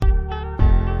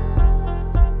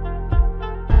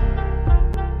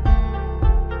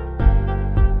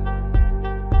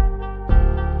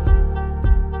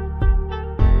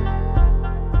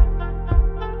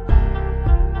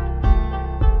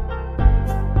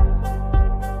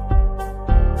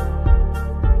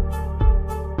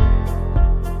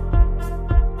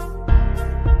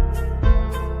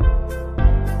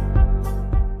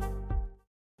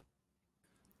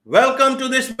Welcome to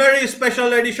this very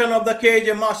special edition of the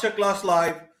KJ Masterclass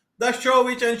Live, the show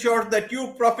which ensures that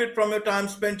you profit from your time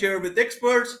spent here with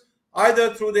experts,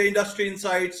 either through the industry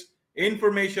insights,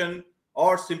 information,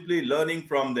 or simply learning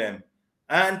from them.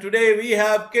 And today we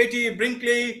have Katie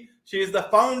Brinkley. She is the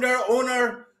founder,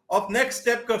 owner of Next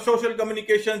Step Social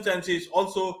Communications, and she is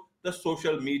also the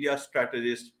social media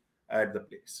strategist at the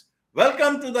place.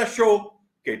 Welcome to the show,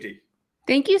 Katie.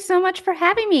 Thank you so much for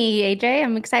having me, AJ.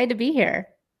 I'm excited to be here.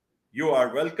 You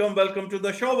are welcome. Welcome to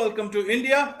the show. Welcome to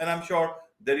India. And I'm sure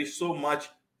there is so much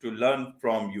to learn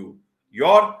from you.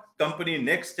 Your company,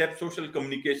 Next Step Social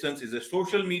Communications, is a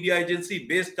social media agency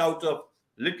based out of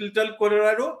Littleton,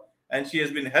 Colorado. And you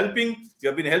have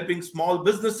been helping small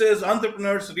businesses,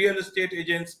 entrepreneurs, real estate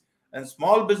agents, and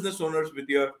small business owners with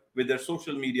their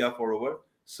social media for over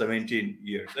 17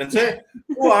 years. And say,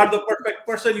 who are the perfect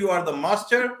person? You are the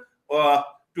master.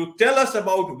 To tell us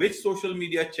about which social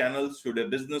media channels should a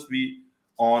business be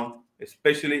on,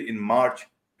 especially in March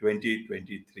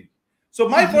 2023. So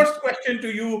my first question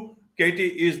to you, Katie,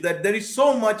 is that there is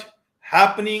so much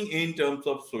happening in terms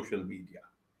of social media,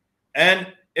 and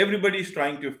everybody is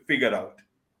trying to figure out.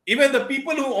 Even the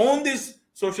people who own these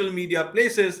social media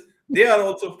places, they are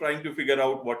also trying to figure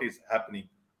out what is happening.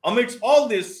 Amidst all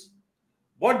this,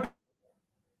 what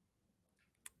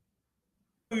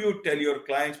do you tell your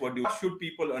clients? What should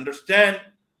people understand?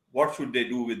 What should they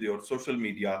do with your social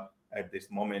media at this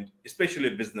moment, especially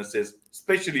businesses,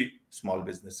 especially small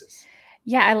businesses?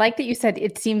 Yeah, I like that you said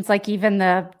it seems like even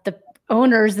the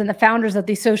owners and the founders of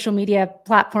these social media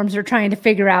platforms are trying to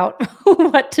figure out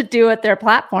what to do with their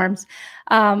platforms.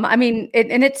 And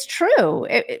it's true.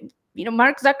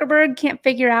 Mark Zuckerberg can't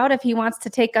figure out if he wants to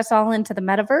take us all into the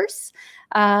metaverse.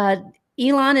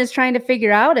 Elon is trying to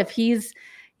figure out if he's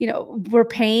we're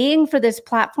paying for this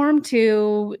platform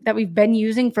that we've been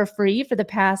using for free for the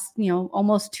past,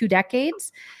 almost 2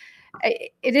 decades.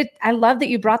 I love that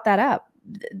you brought that up.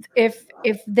 If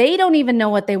they don't even know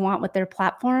what they want with their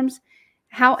platforms,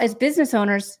 how, as business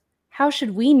owners, how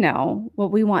should we know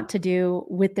what we want to do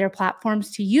with their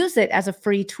platforms to use it as a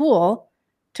free tool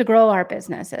to grow our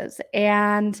businesses?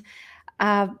 And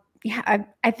I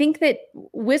think that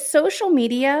with social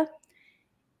media,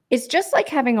 it's just like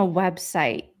having a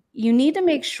website. You need to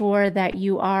make sure that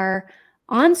you are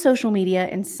on social media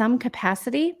in some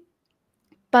capacity,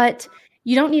 but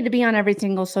you don't need to be on every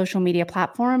single social media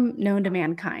platform known to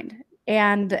mankind.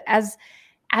 And as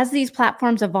these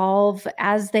platforms evolve,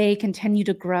 as they continue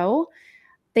to grow,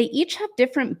 they each have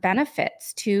different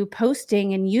benefits to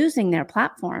posting and using their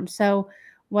platform. So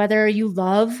whether you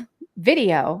love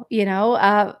video,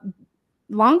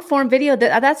 long form video,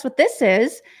 that's what this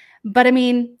is. But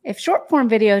if short form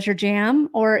video is your jam,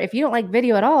 or if you don't like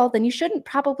video at all, then you shouldn't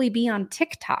probably be on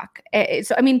TikTok.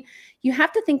 You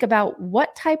have to think about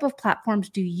what type of platforms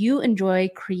do you enjoy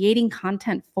creating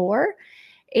content for,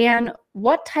 and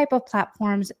what type of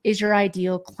platforms is your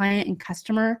ideal client and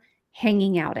customer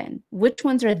hanging out in? Which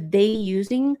ones are they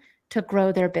using to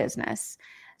grow their business?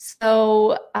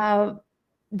 So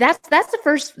that's the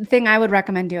first thing I would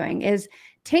recommend doing is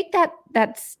take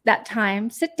that time,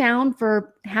 sit down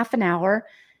for half an hour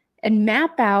and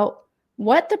map out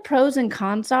what the pros and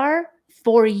cons are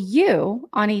for you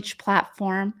on each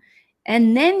platform.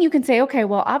 And then you can say, okay,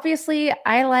 well, obviously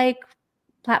I like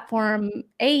platform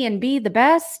A and B the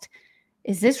best.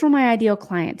 Is this where my ideal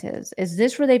client is? Is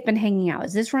this where they've been hanging out?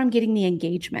 Is this where I'm getting the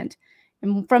engagement?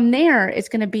 And from there, it's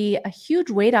going to be a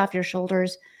huge weight off your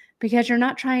shoulders because you're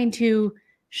not trying to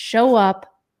show up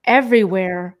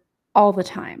everywhere all the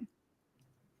time.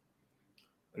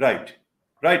 Right,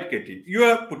 Katie. You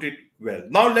have put it well.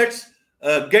 Now let's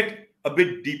get a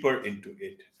bit deeper into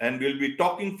it, and we'll be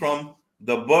talking from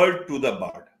the bird to the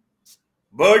bard.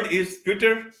 Bird is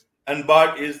Twitter, and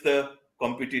bard is the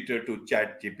competitor to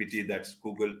ChatGPT that's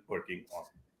Google working on.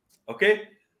 Okay,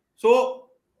 so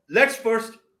let's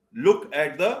first look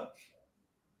at the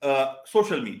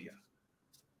social media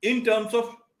in terms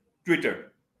of Twitter.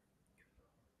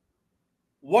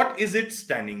 What is it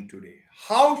standing today?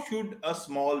 How should a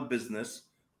small business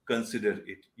consider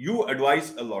it? You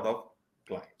advise a lot of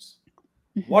clients.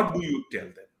 What do you tell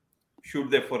them?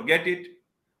 Should they forget it?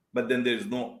 But then there is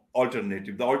no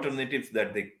alternative. The alternatives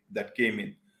that came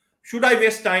in. Should I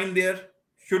waste time there?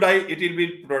 It will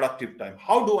be productive time.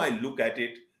 How do I look at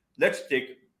it? Let's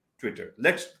take Twitter.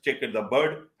 Let's check at the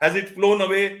bird. Has it flown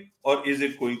away, or is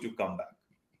it going to come back?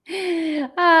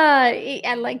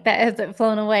 I like that. Has it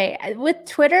flown away? With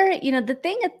Twitter, the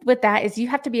thing with that is you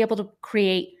have to be able to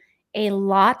create a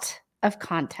lot of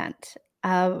content.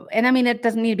 It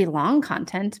doesn't need to be long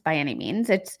content by any means.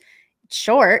 It's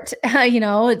short,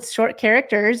 it's short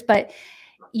characters, but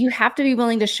you have to be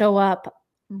willing to show up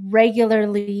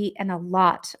regularly and a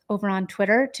lot over on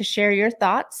Twitter to share your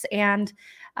thoughts and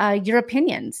your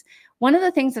opinions. One of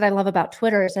the things that I love about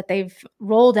Twitter is that they've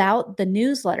rolled out the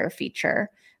newsletter feature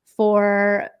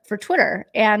for Twitter.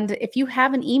 And if you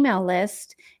have an email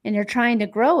list and you're trying to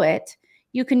grow it,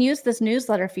 you can use this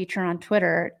newsletter feature on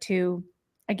Twitter to,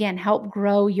 again, help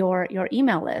grow your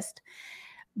email list.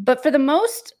 But for the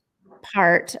most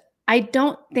part, I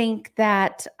don't think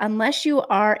that unless you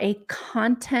are a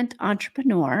content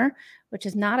entrepreneur, which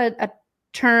is not a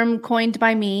term coined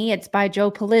by me, it's by Joe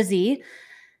Pulizzi.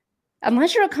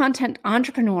 Unless you're a content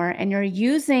entrepreneur and you're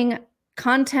using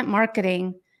content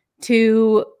marketing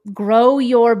to grow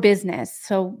your business,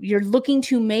 so you're looking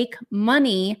to make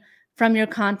money from your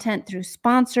content through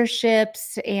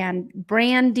sponsorships and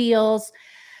brand deals,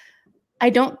 I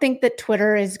don't think that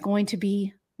Twitter is going to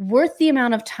be worth the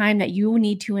amount of time that you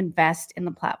need to invest in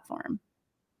the platform.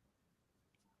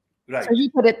 Right. So you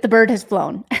put it, the bird has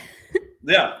flown.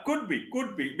 Yeah, could be,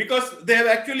 because they have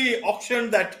actually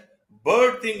auctioned that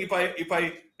bird thing, if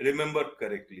I remember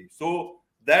correctly. So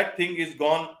that thing is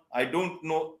gone. I don't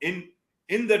know in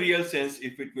the real sense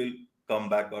if it will come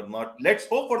back or not. Let's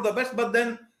hope for the best. But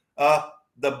then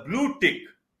the blue tick,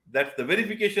 that's the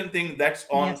verification thing, that's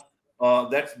on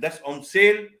that's on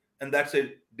sale, and that's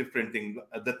a different thing.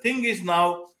 The thing is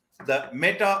now the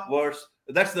metaverse.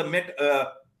 That's the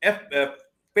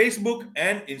Facebook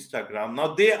and Instagram.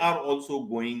 Now they are also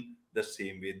going the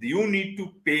same way. You need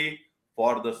to pay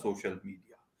for the social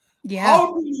media. Yeah.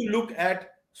 How do you look at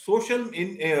social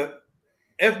in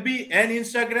FB and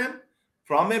Instagram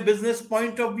from a business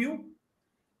point of view?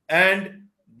 And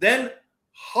then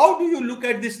how do you look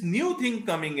at this new thing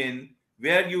coming in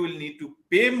where you will need to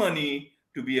pay money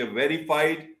to be a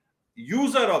verified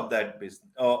user of that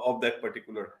business, of that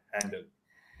particular handle?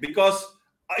 Because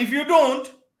if you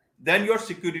don't, then your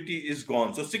security is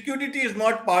gone. So security is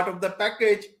not part of the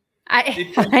package.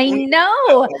 I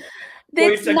know. So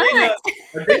it's again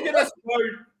a dangerous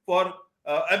world for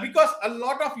because a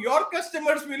lot of your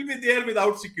customers will be there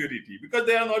without security because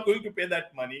they are not going to pay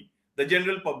that money. The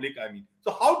general public, I mean.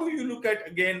 So how do you look at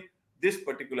again this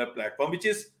particular platform, which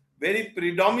is very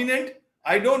predominant?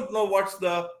 I don't know what's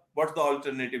the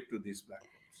alternative to these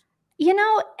platforms. You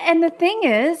know, and the thing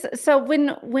is, so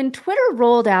when Twitter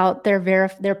rolled out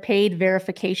their paid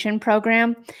verification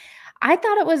program, I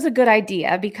thought it was a good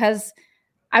idea because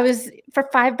I was, for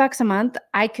 $5 a month,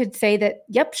 I could say that,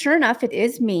 yep, sure enough, it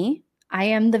is me. I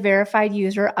am the verified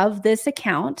user of this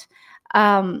account.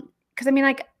 Because I mean,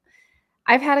 like,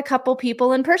 I've had a couple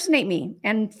people impersonate me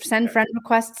and send friend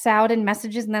requests out and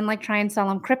messages and then like try and sell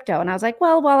them crypto. And I was like,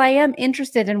 well, while I am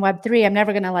interested in Web3, I'm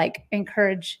never going to like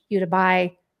encourage you to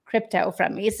buy crypto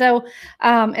from me. So,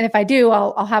 and if I do,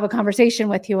 I'll have a conversation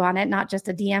with you on it, not just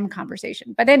a DM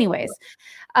conversation. But anyways,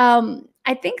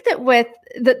 I think that with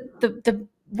the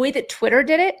way that Twitter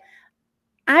did it,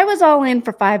 I was all in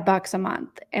for $5 a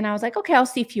month. And I was like, okay, I'll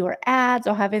see fewer ads.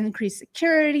 I'll have increased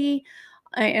security.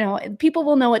 You know, people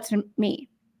will know it's me.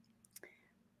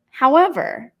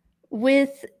 However,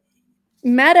 with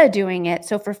Meta doing it,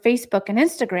 so for Facebook and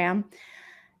Instagram,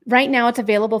 right now it's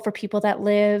available for people that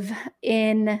live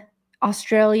in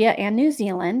Australia and New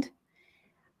Zealand.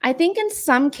 I think in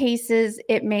some cases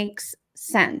it makes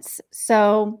sense.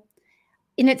 So,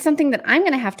 and it's something that I'm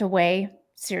going to have to weigh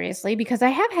seriously because I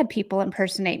have had people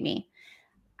impersonate me.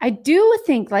 I do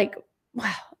think like,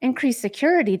 wow, increased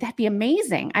security, that'd be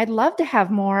amazing. I'd love to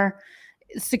have more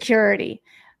security.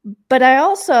 But I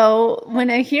also,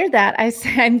 when I hear that,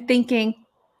 I'm thinking,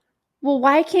 well,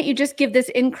 why can't you just give this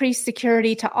increased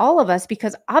security to all of us?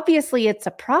 Because obviously it's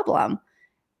a problem.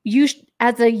 You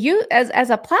as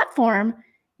a platform,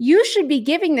 you should be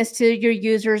giving this to your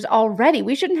users already.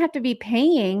 We shouldn't have to be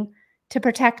paying to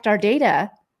protect our data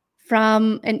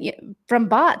from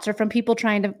bots or from people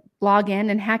trying to log in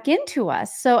and hack into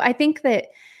us. So I think that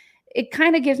it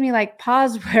kind of gives me like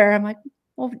pause where I'm like,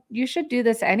 well, you should do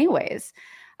this anyways.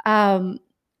 I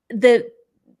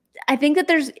think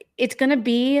that it's going to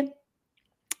be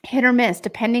hit or miss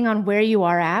depending on where you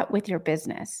are at with your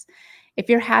business. If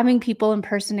you're having people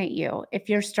impersonate you, if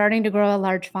you're starting to grow a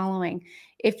large following,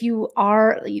 if you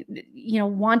are,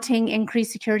 wanting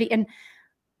increased security. And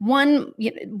one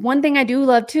thing I do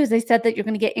love too is they said that you're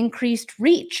going to get increased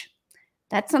reach.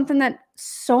 That's something that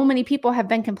so many people have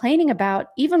been complaining about,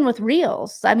 even with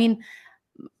reels. I mean,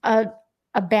 a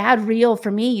bad reel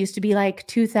for me used to be like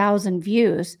 2,000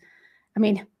 views. I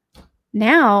mean,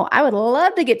 now I would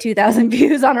love to get 2,000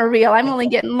 views on a reel. I'm only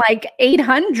getting like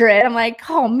 800. I'm like,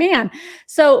 oh man.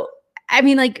 So, I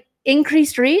mean, like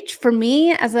increased reach for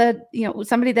me as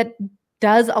somebody that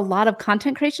does a lot of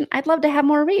content creation, I'd love to have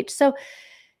more reach. So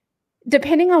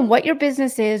depending on what your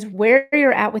business is, where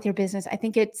you're at with your business, I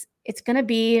think it's going to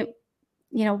be,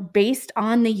 based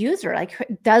on the user. Like,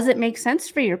 does it make sense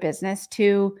for your business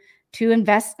to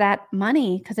invest that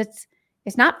money? Because it's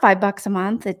not $5 a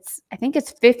month. I think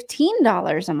it's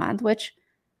 $15 a month, which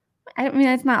I mean,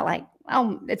 it's not like,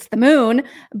 oh, it's the moon,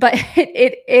 but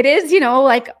it is,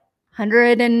 like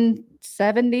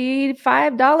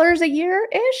 $175 a year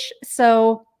ish.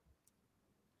 So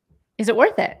is it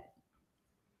worth it?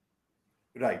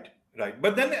 Right.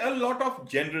 But then a lot of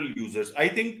general users, I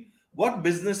think what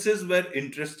businesses were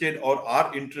interested or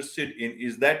are interested in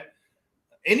is that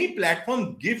any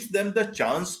platform gives them the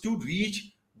chance to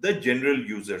reach the general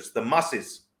users, the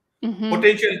masses,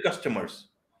 potential customers.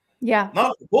 Yeah.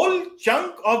 Now, whole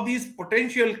chunk of these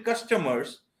potential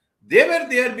customers, they were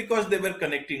there because they were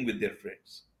connecting with their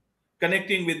friends,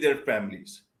 connecting with their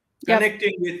families,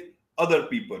 connecting with other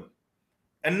people.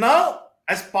 And now,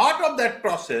 as part of that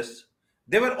process,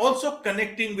 they were also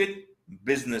connecting with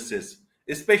businesses,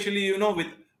 especially, with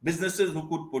businesses who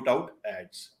could put out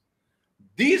ads.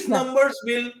 These numbers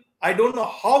will, I don't know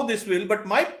how this will, but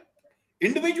my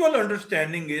individual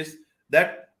understanding is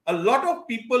that a lot of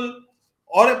people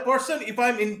or a person, if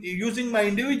I'm using my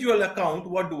individual account,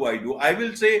 what do? I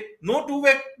will say no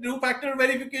two-factor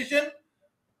verification.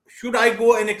 Should I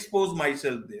go and expose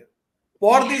myself there?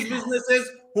 For these businesses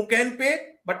who can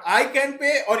pay, but I can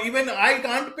pay, or even I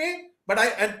can't pay, but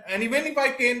and even if I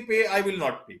can pay, I will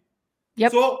not pay.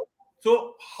 Yep.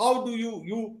 So how do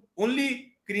you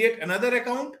only create another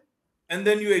account and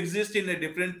then you exist in a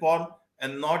different form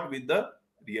and not with the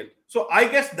real? So I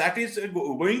guess that is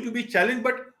going to be challenge.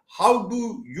 But how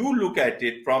do you look at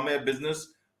it from a business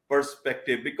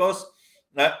perspective? Because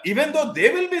even though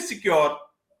they will be secure,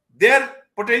 their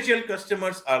potential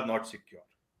customers are not secure.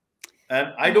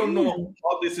 And I don't know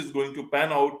how this is going to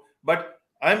pan out, but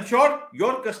I'm sure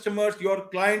your customers, your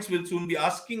clients will soon be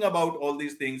asking about all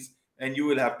these things, and you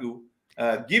will have to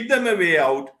give them a way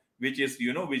out, which is,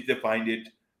 which they find it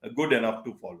good enough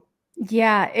to follow.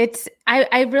 Yeah,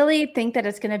 I really think that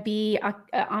it's going to be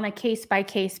on a case by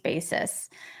case basis.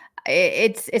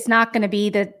 It's not going to be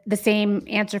the same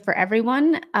answer for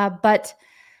everyone, but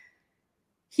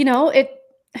we're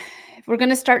going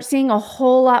to start seeing a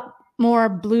whole lot more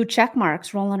blue check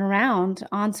marks rolling around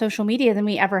on social media than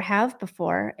we ever have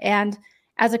before. And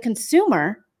as a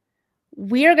consumer,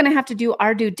 we are going to have to do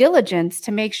our due diligence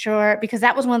to make sure, because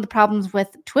that was one of the problems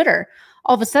with Twitter.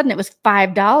 All of a sudden, it was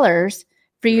 $5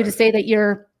 for you to say that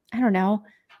you're, I don't know,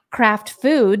 Kraft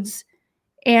Foods,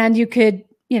 and you could,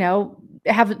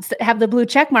 have the blue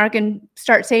check mark and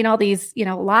start saying all these,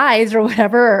 lies or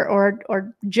whatever,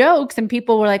 or jokes. And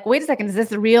people were like, wait a second, is this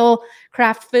the real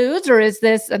Kraft Foods or is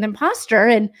this an imposter?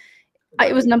 And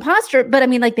it was an imposter, but I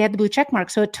mean, like, they had the blue check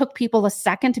mark. So it took people a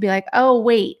second to be like, oh,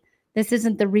 wait, this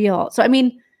isn't the real. So, I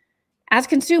mean, as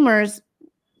consumers,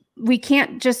 we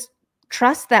can't just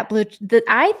trust that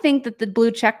I think that the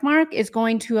blue check mark is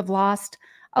going to have lost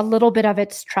a little bit of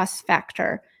its trust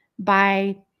factor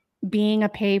by being a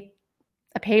pay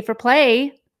for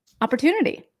play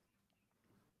opportunity.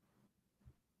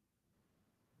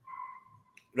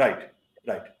 Right.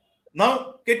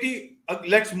 Now, Katie,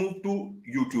 let's move to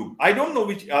YouTube. I don't know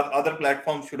which other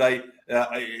platform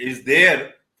is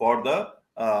there for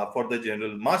the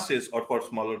general masses or for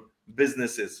smaller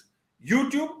businesses.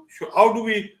 YouTube, how do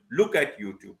we look at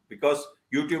YouTube? Because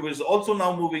YouTube is also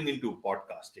now moving into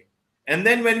podcasting. And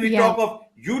then when we talk of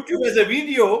YouTube as a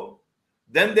video,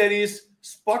 then there is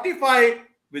Spotify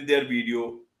with their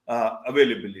video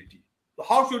availability. So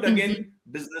how should, again,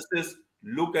 businesses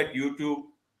look at YouTube,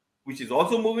 which is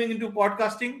also moving into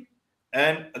podcasting?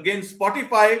 And again,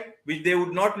 Spotify, which they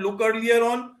would not look earlier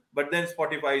on, but then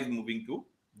Spotify is moving to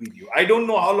video. I don't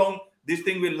know how long this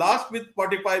thing will last with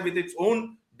Spotify, with its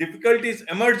own difficulties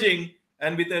emerging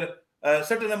and with a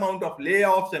certain amount of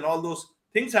layoffs and all those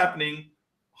things happening.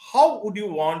 How would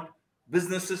you want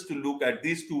businesses to look at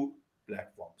these two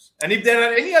platforms? And if there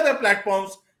are any other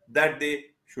platforms that they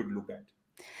should look at?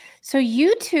 So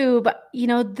YouTube,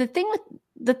 the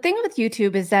thing with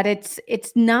YouTube is that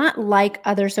it's not like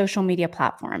other social media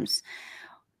platforms.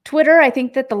 Twitter, I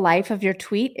think that the life of your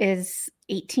tweet is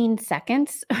 18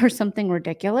 seconds or something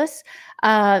ridiculous.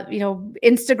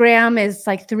 Instagram is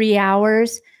like 3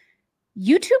 hours.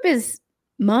 YouTube is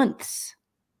months.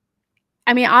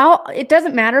 I mean, it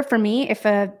doesn't matter for me if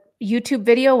a YouTube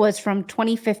video was from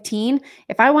 2015.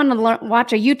 If I want to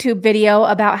watch a YouTube video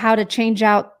about how to change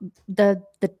out the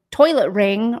toilet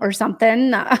ring or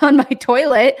something on my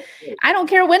toilet, I don't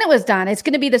care when it was done. It's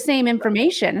going to be the same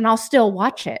information and I'll still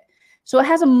watch it. So it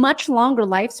has a much longer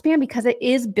lifespan because it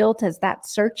is built as that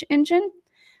search engine.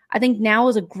 I think now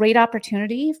is a great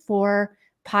opportunity for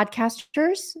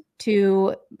podcasters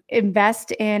to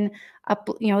invest in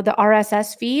the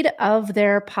RSS feed of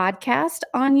their podcast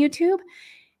on YouTube.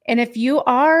 And if you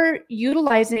are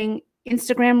utilizing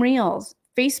Instagram Reels,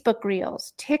 Facebook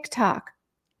Reels, TikTok,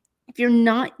 if you're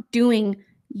not doing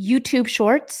YouTube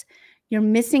Shorts, you're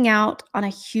missing out on a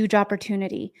huge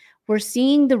opportunity. We're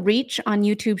seeing the reach on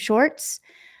YouTube Shorts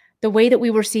the way that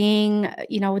we were seeing,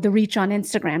 the reach on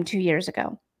Instagram 2 years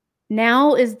ago.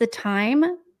 Now is the time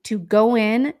to go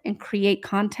in and create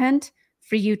content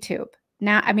for YouTube.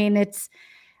 Now, I mean,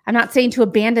 I'm not saying to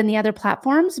abandon the other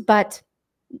platforms, but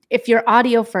if you're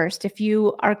audio first, if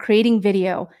you are creating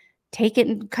video, take it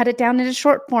and cut it down into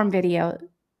short form video.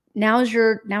 Now's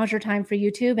your time for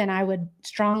YouTube, and I would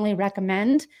strongly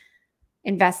recommend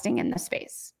investing in the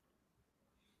space.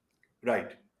 Right,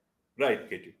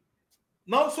 Katie.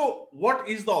 Now, so what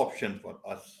is the option for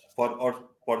us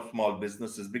for small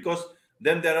businesses? Because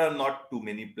then there are not too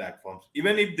many platforms.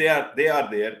 Even if they are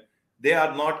there, they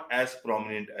are not as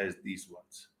prominent as these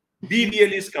ones.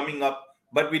 BeReal is coming up,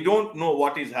 but we don't know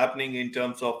what is happening in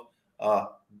terms of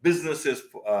businesses.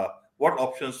 What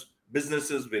options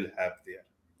businesses will have there.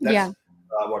 That's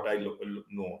what I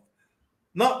know.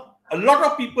 Now, a lot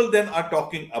of people then are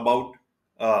talking about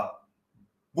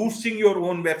boosting your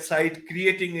own website,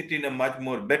 creating it in a much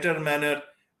more better manner,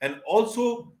 and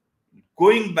also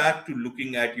going back to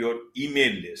looking at your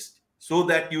email list so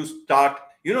that you start,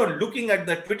 looking at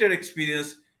the Twitter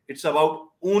experience. It's about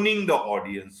owning the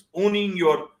audience, owning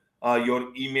your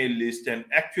email list, and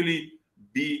actually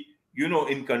be,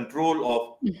 in control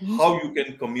of how you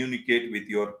can communicate with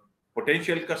your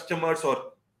potential customers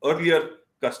or earlier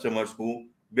customers who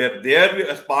were there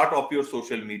as part of your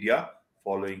social media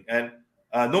following. And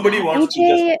nobody wants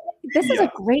AJ, this is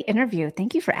a great interview.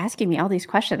 Thank you for asking me all these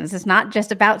questions. It's not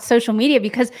just about social media,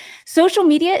 because social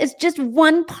media is just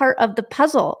one part of the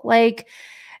puzzle. Like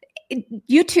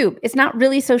YouTube, it's not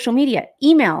really social media.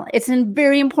 Email, it's a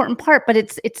very important part, but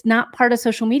it's not part of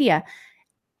social media.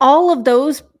 All of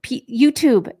those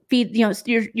YouTube feed,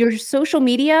 your social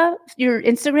media, your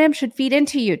Instagram should feed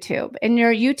into YouTube, and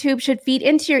your YouTube should feed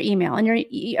into your email,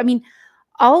 and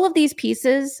all of these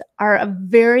pieces are a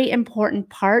very important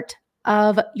part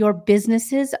of your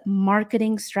business's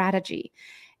marketing strategy.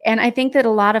 And I think that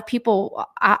a lot of people,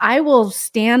 I will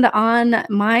stand on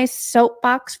my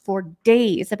soapbox for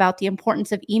days about the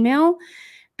importance of email,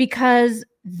 because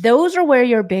those are where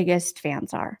your biggest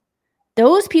fans are.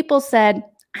 Those people said,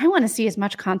 I want to see as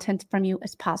much content from you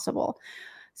as possible.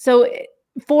 So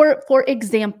for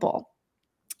example,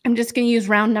 I'm just going to use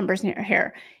round numbers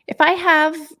here. If I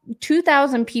have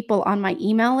 2,000 people on my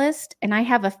email list and I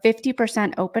have a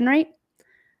 50% open rate,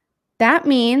 that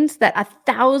means that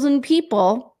 1,000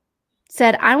 people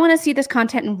said, I want to see this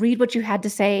content and read what you had to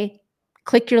say,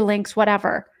 click your links,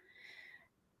 whatever.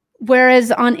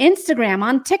 Whereas on Instagram,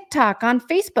 on TikTok, on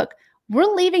Facebook, we're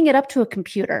leaving it up to a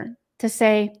computer to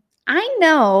say, I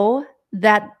know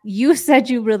that you said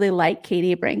you really like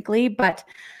Katie Brinkley, but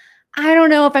I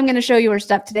don't know if I'm going to show you her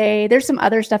stuff today. There's some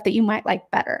other stuff that you might like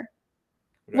better.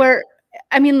 Right. Where,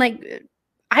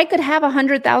 I could have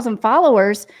 100,000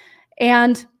 followers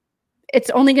and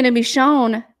it's only going to be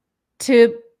shown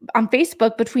on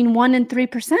Facebook between 1% and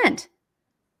 3%.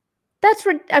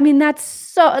 That's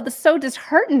so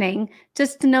disheartening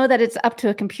just to know that it's up to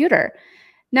a computer.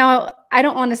 Now, I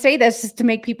don't want to say this just to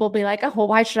make people be like, oh, well,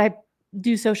 why should I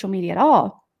do social media at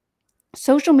all?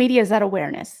 Social media is that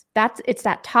awareness. It's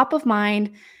that top of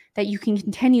mind that you can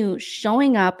continue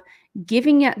showing up,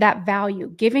 giving it that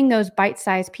value, giving those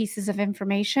bite-sized pieces of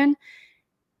information.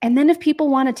 And then if people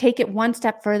want to take it one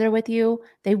step further with you,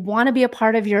 they want to be a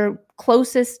part of your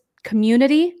closest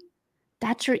community,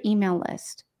 that's your email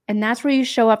list. And that's where you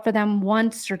show up for them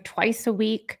once or twice a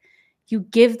week. You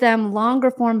give them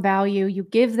longer form value. You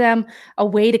give them a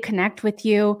way to connect with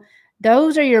you.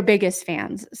 Those are your biggest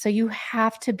fans. So you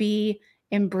have to be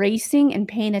embracing and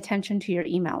paying attention to your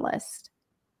email list.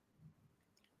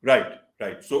 Right.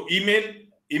 So email,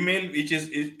 which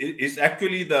is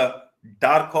actually the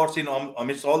dark horse in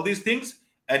amidst all these things.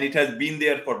 And it has been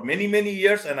there for many, many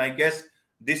years. And I guess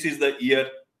this is the year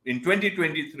in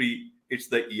 2023, it's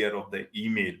the year of the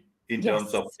email in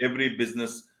terms of every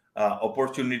business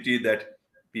opportunity that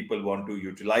people want to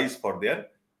utilize for their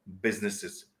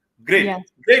businesses. Great.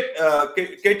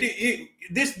 Katie,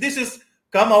 this is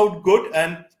come out good,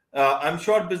 and I'm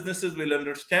sure businesses will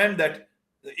understand that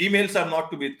emails are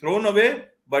not to be thrown away,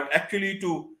 but actually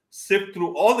to sift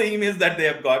through all the emails that they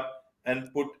have got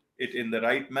and put it in the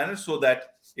right manner so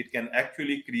that it can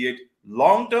actually create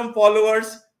long-term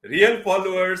followers, real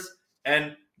followers,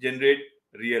 and generate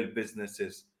real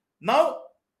businesses. Now,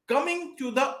 coming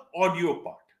to the audio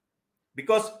part,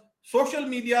 because social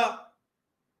media,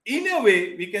 in a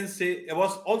way, we can say, I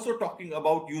was also talking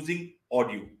about using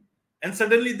audio. And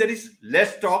suddenly there is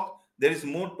less talk, there is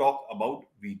more talk about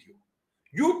video.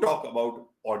 You talk about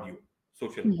audio,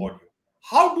 social Mhm. audio.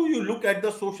 How do you look at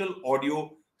the social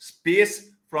audio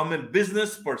space from a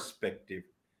business perspective?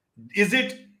 Is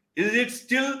it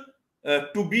still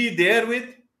to be there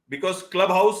with? Because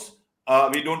Clubhouse,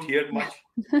 we don't hear much.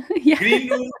 Yeah. Green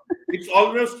Room, it's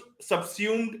almost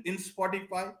subsumed in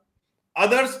Spotify.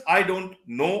 Others, I don't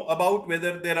know about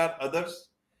whether there are others,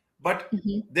 but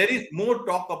Mhm. there is more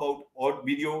talk about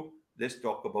video, less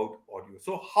talk about audio.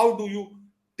 So, how do you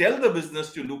tell the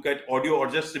business to look at audio or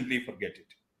just simply forget it?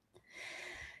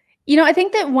 I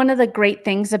think that one of the great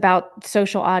things about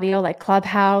social audio like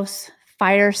Clubhouse,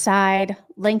 Fireside,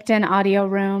 LinkedIn audio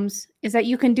rooms is that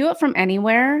you can do it from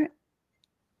anywhere.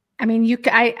 I mean,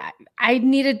 I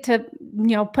needed to,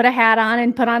 put a hat on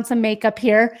and put on some makeup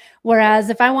here. Whereas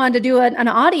if I wanted to do an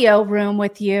audio room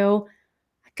with you,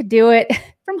 I could do it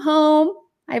from home.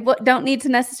 I don't need to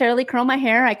necessarily curl my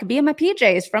hair. I could be in my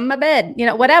PJs from my bed,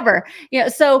 whatever.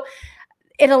 So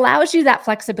it allows you that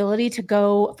flexibility to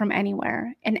go from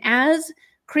anywhere. And as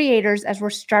creators, as we're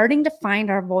starting to find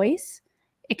our voice,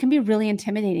 it can be really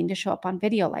intimidating to show up on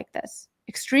video like this.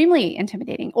 Extremely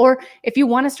intimidating. Or if you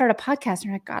want to start a podcast and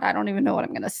you're like, God, I don't even know what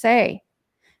I'm going to say.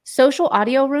 Social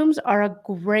audio rooms are a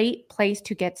great place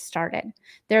to get started.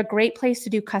 They're a great place to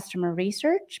do customer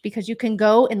research because you can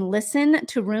go and listen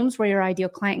to rooms where your ideal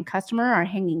client and customer are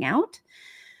hanging out.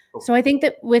 So I think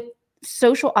that with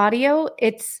social audio,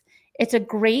 it's a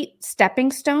great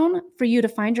stepping stone for you to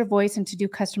find your voice and to do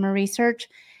customer research.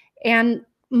 And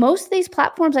most of these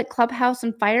platforms like Clubhouse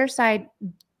and Fireside,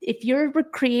 if you're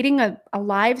creating a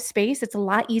live space, it's a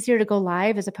lot easier to go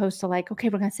live as opposed to like, okay,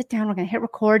 we're going to sit down, we're going to hit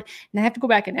record, and I have to go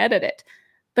back and edit it.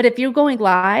 But if you're going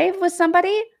live with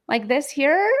somebody like this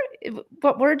here,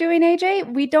 what we're doing,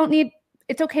 AJ, we don't need,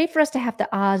 it's okay for us to have the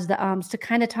ahs, the ums, to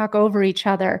kind of talk over each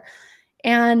other.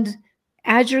 And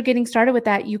as you're getting started with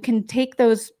that, you can take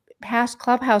those past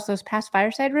Clubhouse, those past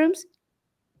Fireside rooms,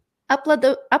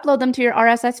 upload them to your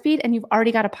RSS feed, and you've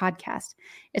already got a podcast.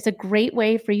 It's a great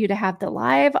way for you to have the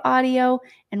live audio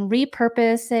and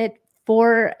repurpose it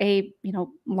for a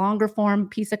longer form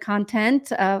piece of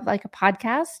content of like a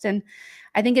podcast. And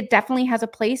I think it definitely has a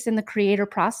place in the creator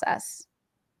process.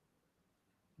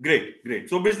 Great.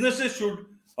 So businesses should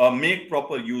make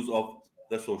proper use of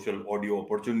the social audio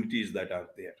opportunities that are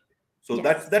there. So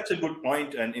Yes. that's a good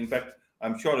point. And in fact,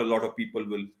 I'm sure a lot of people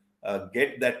will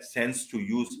get that sense to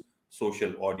use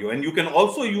social audio. And you can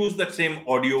also use that same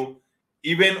audio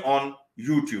even on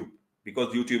YouTube,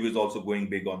 because YouTube is also going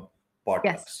big on podcasts.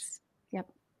 Yes.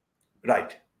 Yep.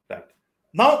 Right.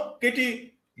 Now,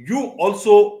 Katie, you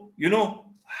also,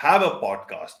 have a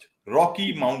podcast,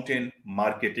 Rocky Mountain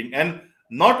Marketing. And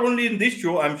not only in this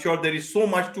show, I'm sure there is so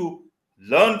much to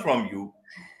learn from you.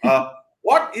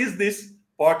 What is this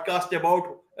podcast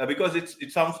about? Because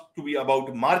it sounds to be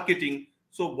about marketing.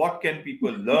 So, what can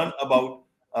people learn about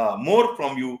more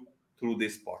from you through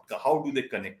this podcast? How do they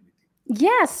connect with you?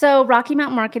 Yeah. So Rocky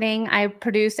Mountain Marketing, I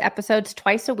produce episodes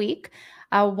twice a week.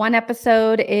 One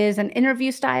episode is an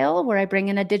interview style where I bring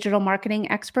in a digital marketing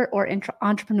expert or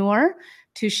entrepreneur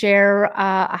to share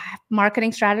a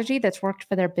marketing strategy that's worked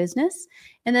for their business.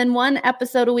 And then one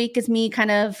episode a week is me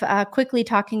kind of quickly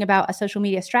talking about a social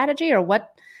media strategy or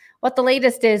what the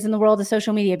latest is in the world of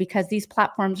social media, because these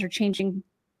platforms are changing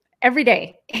every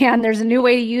day and there's a new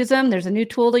way to use them. There's a new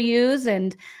tool to use.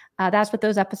 And that's what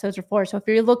those episodes are for. So if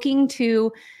you're looking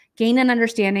to gain an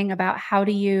understanding about how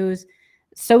to use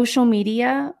social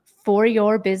media for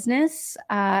your business,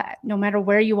 no matter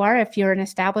where you are, if you're an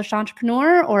established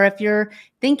entrepreneur or if you're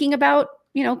thinking about,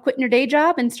 quitting your day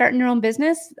job and starting your own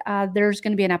business, there's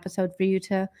going to be an episode for you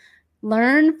to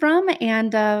learn from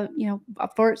and,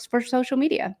 for social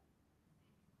media.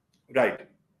 Right.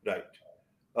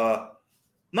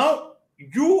 Now,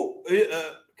 you,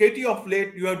 Katie, of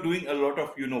late, you are doing a lot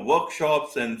of,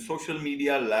 workshops and social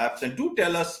media labs. And do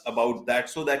tell us about that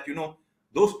so that,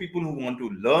 those people who want to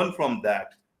learn from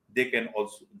that, they can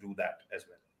also do that as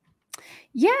well.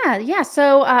 Yeah.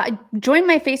 So join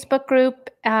my Facebook group.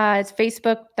 It's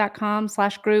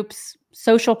facebook.com/groups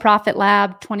Social Profit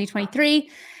Lab 2023.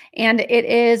 And it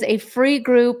is a free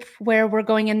group where we're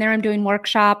going in there and doing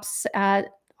workshops,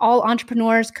 all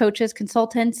entrepreneurs, coaches,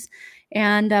 consultants.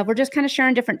 And we're just kind of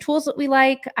sharing different tools that we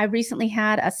like. I recently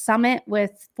had a summit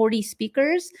with 40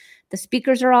 speakers. The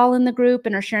speakers are all in the group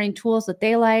and are sharing tools that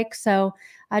they like. So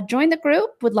join the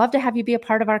group. Would love to have you be a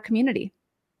part of our community.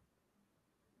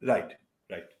 Right.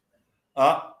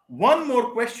 One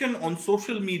more question on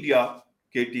social media,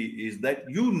 Katie, is that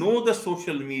you know the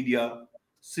social media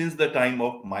since the time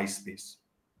of MySpace.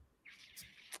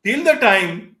 Till the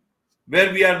time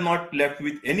where we are not left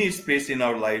with any space in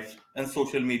our lives and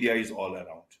social media is all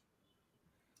around.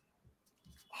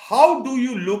 How do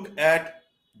you look at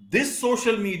this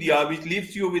social media which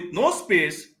leaves you with no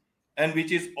space and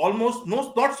which is almost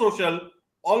not social,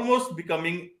 almost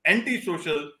becoming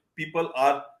anti-social? People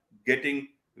are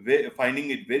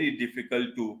finding it very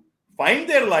difficult to find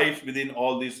their lives within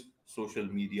all these social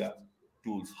media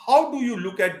tools. How do you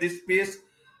look at this space,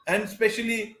 and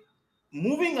especially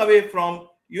moving away from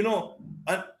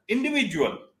an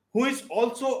individual who is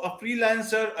also a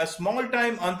freelancer, a small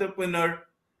time entrepreneur,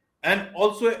 and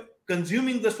also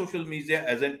consuming the social media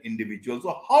as an individual?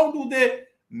 So how do they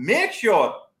make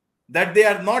sure that they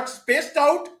are not spaced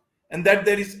out and that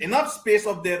there is enough space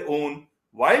of their own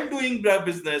while doing their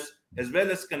business, as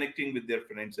well as connecting with their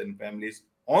friends and families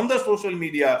on the social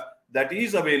media that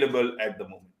is available at the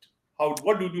moment?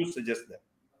 What do you suggest them?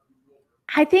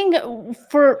 I think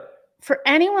for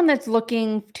anyone that's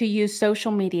looking to use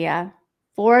social media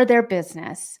for their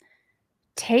business,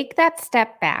 take that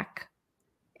step back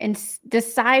and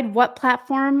decide what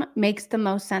platform makes the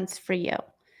most sense for you.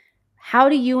 How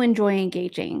do you enjoy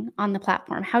engaging on the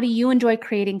platform? How do you enjoy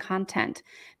creating content?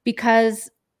 Because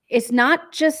it's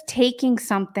not just taking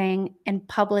something and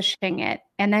publishing it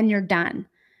and then you're done.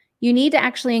 You need to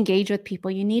actually engage with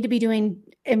people. You need to be doing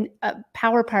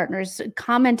power partners,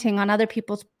 commenting on other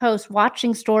people's posts,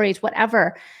 watching stories,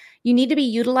 whatever. You need to be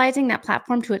utilizing that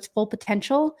platform to its full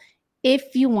potential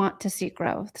if you want to see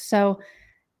growth. So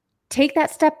take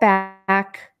that step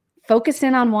back, focus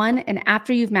in on one, and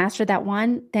after you've mastered that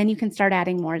one, then you can start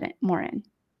adding more in.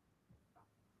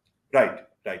 Right.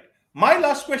 My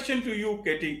last question to you,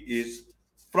 Katie, is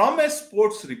from a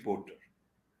sports reporter,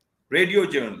 radio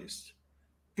journalist,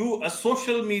 to a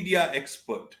social media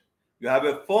expert. You have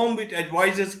a firm which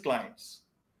advises clients.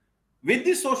 With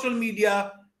the social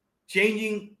media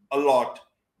changing a lot,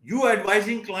 you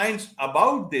advising clients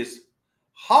about this,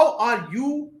 how are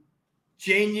you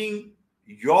changing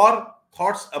your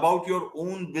thoughts about your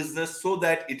own business so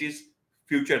that it is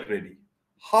future ready?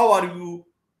 How are you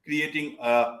creating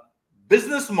a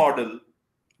business model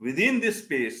within this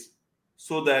space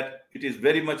so that it is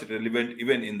very much relevant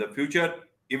even in the future,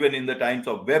 even in the times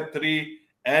of Web3,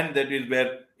 and that is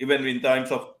where even in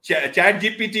times of Chat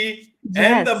GPT,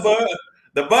 and Yes.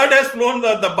 the bird has flown,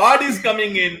 the bird is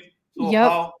coming in. So Yep.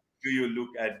 how do you look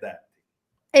at that?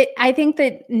 I think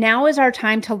that now is our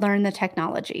time to learn the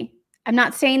technology. I'm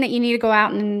not saying that you need to go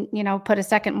out and, put a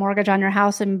second mortgage on your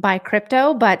house and buy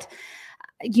crypto, but,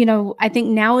 I think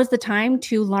now is the time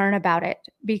to learn about it,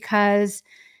 because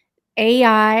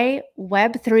AI,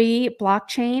 Web3,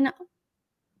 blockchain,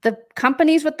 the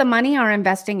companies with the money are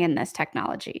investing in this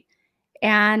technology.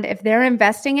 And if they're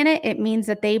investing in it, it means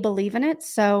that they believe in it.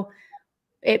 So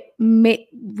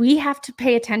we have to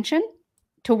pay attention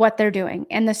to what they're doing.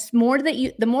 And the more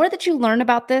that you learn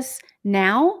about this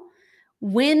now,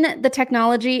 when the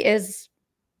technology is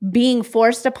being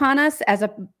forced upon us as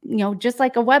just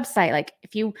like a website, like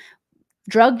if you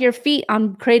drug your feet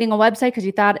on creating a website because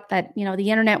you thought that, the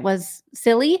internet was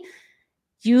silly,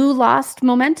 you lost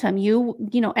momentum. You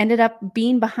ended up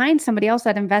being behind somebody else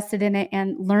that invested in it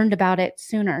and learned about it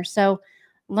sooner. So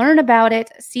learn about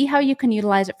it, see how you can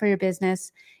utilize it for your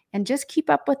business, and just keep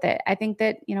up with it. I think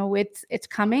that, it's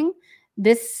coming.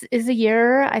 This is a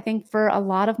year, I think, for a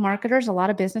lot of marketers, a lot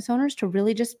of business owners to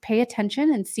really just pay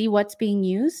attention and see what's being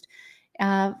used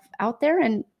out there,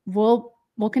 and we'll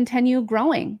continue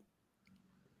growing.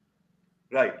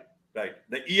 Right.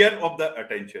 The year of the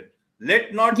attention.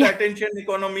 Let not the attention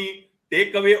economy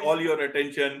take away all your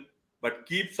attention, but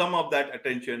keep some of that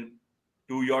attention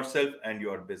to yourself and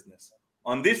your business.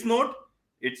 On this note,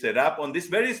 it's a wrap on this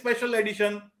very special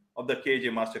edition of the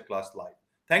KJ Masterclass Live.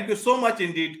 Thank you so much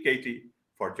indeed, Katie,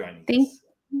 for joining us.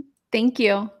 Thank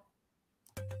you.